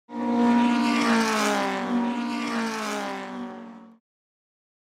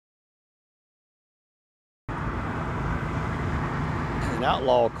An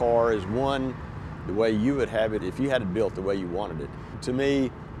Outlaw car is one the way you would have it if you had it built the way you wanted it. To me,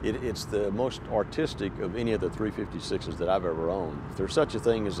 it's the most artistic of any of the 356s that I've ever owned. If there's such a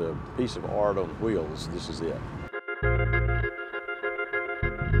thing as a piece of art on wheels, this is it.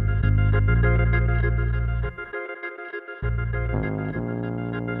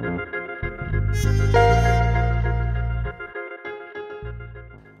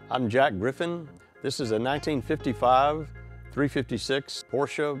 I'm Jack Griffin. This is a 1955 356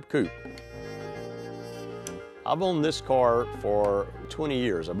 Porsche Coupe. I've owned this car for 20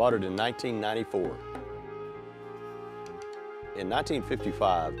 years. I bought it in 1994. In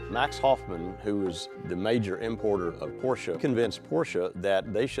 1955, Max Hoffman, who was the major importer of Porsche, convinced Porsche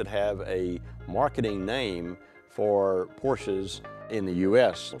that they should have a marketing name for Porsches in the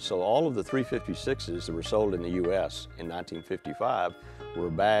U.S. So all of the 356s that were sold in the U.S. in 1955 were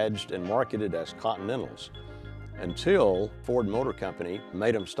badged and marketed as Continentals, until Ford Motor Company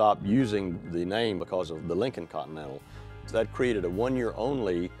made them stop using the name because of the Lincoln Continental. So that created a one-year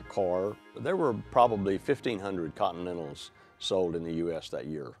only car. There were probably 1,500 Continentals sold in the U.S. that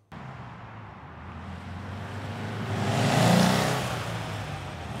year.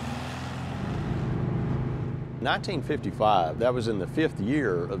 In 1955, that was in the 5th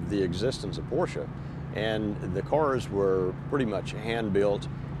year of the existence of Porsche, and the cars were pretty much hand-built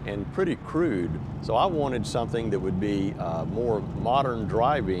and pretty crude. So I wanted something that would be more modern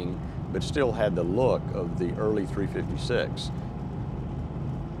driving, but still had the look of the early 356.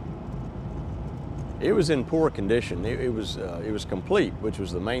 It was in poor condition. It was complete, which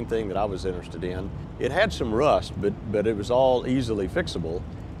was the main thing that I was interested in. It had some rust, but it was all easily fixable.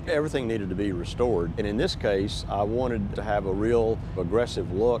 Everything needed to be restored. And in this case, I wanted to have a real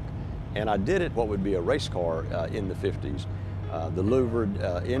aggressive look, and I did it what would be a race car in the 50s. The louvered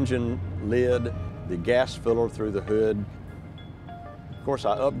engine lid, the gas filler through the hood. Of course,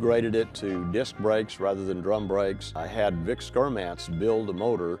 I upgraded it to disc brakes rather than drum brakes. I had Vic Skurmantz build a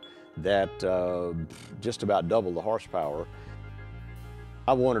motor that just about doubled the horsepower.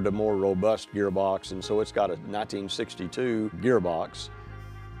 I wanted a more robust gearbox, and so it's got a 1962 gearbox.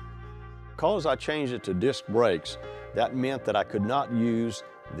 Because I changed it to disc brakes, that meant that I could not use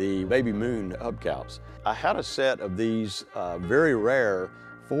the Baby Moon hubcaps. I had a set of these very rare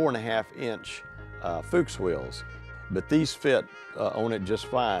 4.5-inch Fuchs wheels, but these fit on it just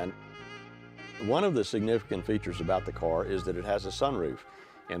fine. One of the significant features about the car is that it has a sunroof,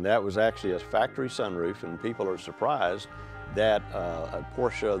 and that was actually a factory sunroof, and people are surprised that a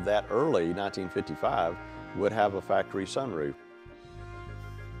Porsche that early, 1955, would have a factory sunroof.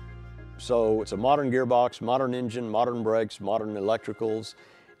 So it's a modern gearbox, modern engine, modern brakes, modern electricals,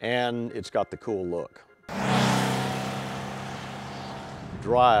 and it's got the cool look.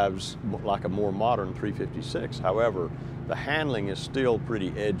 Drives like a more modern 356. However, the handling is still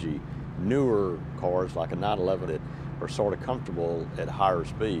pretty edgy. Newer cars like a 911 are sort of comfortable at higher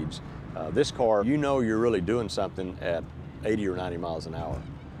speeds. This car, you know you're really doing something at 80 or 90 miles an hour.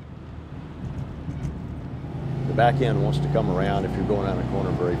 The back end wants to come around if you're going down a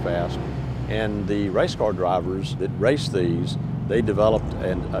corner very fast. And the race car drivers that race these, they developed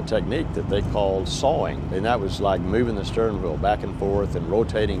a technique that they called sawing. And that was like moving the steering wheel back and forth and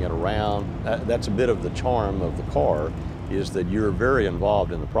rotating it around. That's a bit of the charm of the car, is that you're very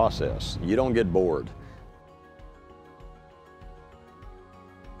involved in the process. You don't get bored.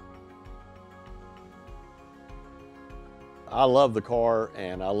 I love the car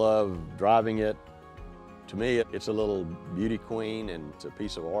and I love driving it. To me, it's a little beauty queen and it's a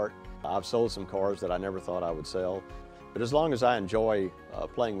piece of art. I've sold some cars that I never thought I would sell, but as long as I enjoy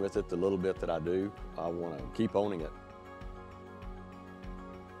playing with it the little bit that I do, I want to keep owning it.